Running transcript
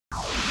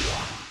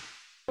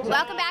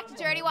Welcome back to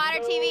Dirty Water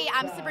TV.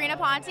 I'm Sabrina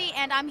Ponte,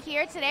 and I'm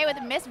here today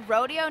with Miss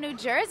Rodeo, New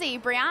Jersey.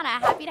 Brianna,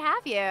 happy to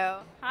have you.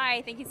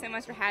 Hi, thank you so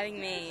much for having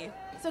me.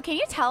 So can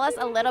you tell us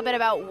a little bit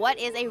about what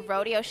is a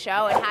rodeo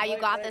show and how you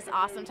got this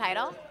awesome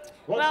title?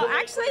 Well,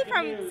 actually,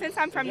 since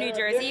I'm from New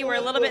Jersey, we're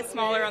a little bit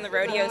smaller on the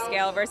rodeo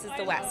scale versus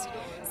the West.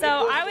 So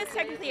I was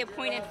technically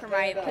appointed for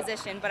my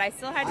position, but I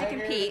still had to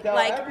compete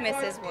like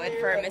Mrs. would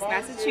for Miss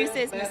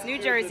Massachusetts, Miss New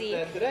Jersey,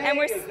 and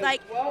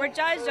we're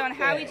judged on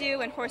how we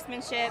do in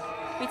horsemanship.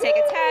 We take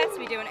a test,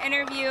 we do an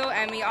interview,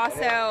 and we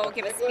also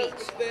give a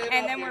speech.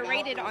 And then we're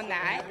rated on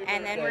that,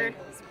 and then we're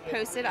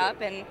posted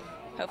up and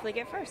hopefully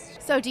get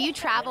first. So do you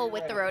travel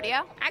with the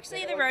rodeo?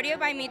 Actually, the rodeo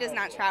by me does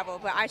not travel,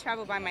 but I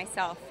travel by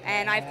myself.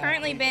 And I've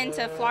currently been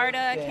to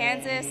Florida,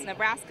 Kansas,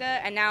 Nebraska,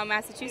 and now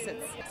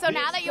Massachusetts. So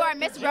now that you are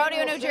Miss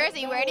Rodeo New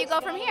Jersey, where do you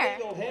go from here?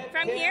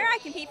 From here, I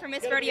compete for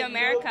Miss Rodeo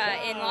America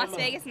in Las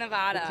Vegas,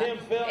 Nevada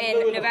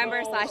in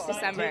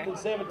November/December.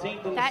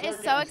 That is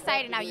so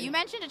exciting. Now, you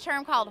mentioned a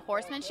term called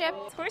horsemanship.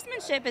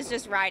 Horsemanship is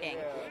just riding.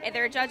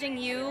 They're judging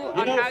you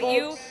on how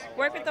you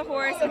work with the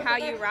horse and how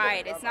you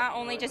ride. It's not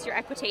only just your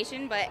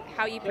equitation, but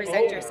how you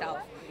present yourself.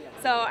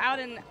 So out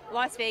in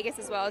Las Vegas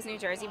as well as New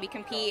Jersey, we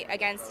compete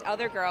against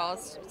other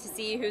girls to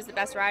see who's the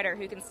best rider,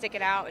 who can stick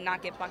it out and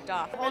not get bucked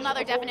off. A whole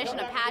nother definition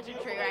of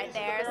pageantry right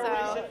there,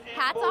 so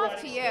hats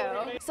off to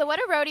you. So what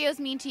do rodeos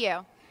mean to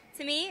you?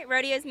 To me,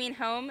 rodeos mean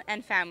home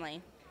and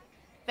family.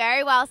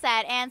 Very well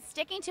said. And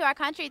sticking to our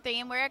country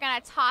theme, we're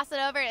going to toss it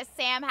over to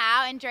Sam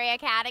Howe and Drea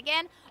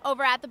Cadigan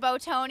over at the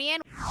Botonian.